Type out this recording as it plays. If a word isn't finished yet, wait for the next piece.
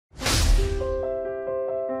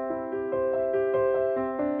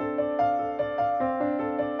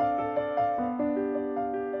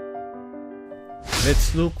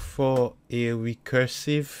Let's look for a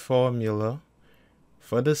recursive formula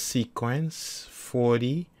for the sequence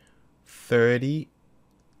 40, 30,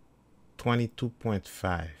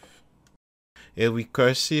 22.5. A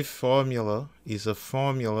recursive formula is a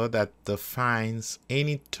formula that defines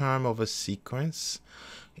any term of a sequence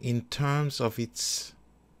in terms of its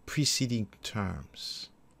preceding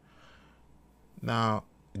terms. Now,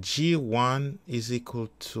 G1 is equal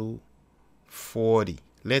to 40.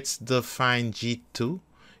 Let's define G2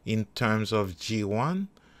 in terms of G1.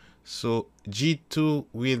 So G2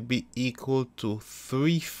 will be equal to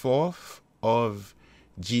 3/4 of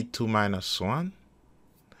G2 minus 1.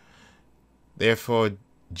 Therefore,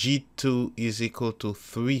 G2 is equal to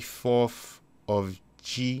 3/4 of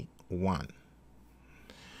G1.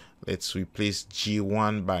 Let's replace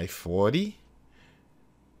G1 by 40.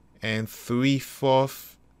 And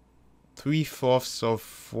 3/4 of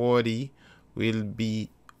 40 will be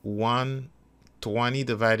 120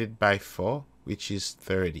 divided by 4, which is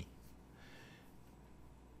 30.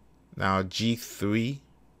 Now G3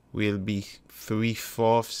 will be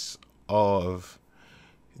 3/4 of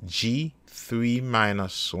G3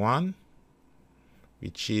 minus 1,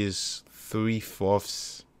 which is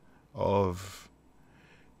 3/4 of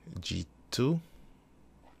G2.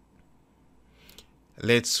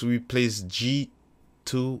 Let's replace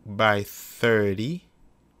G2 by 30.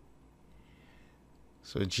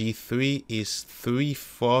 So G3 is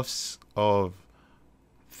 3/4 of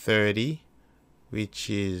 30, which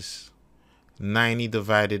is 90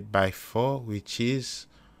 divided by 4, which is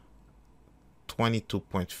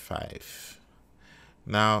 22.5.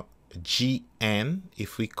 Now Gn,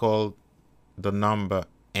 if we call the number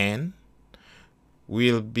n,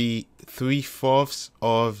 will be 3/4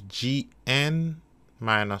 of Gn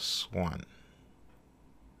minus 1.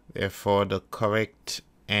 Therefore, the correct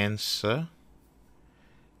answer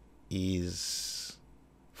is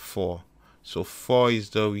 4. So 4 is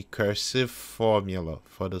the recursive formula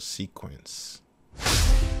for the sequence.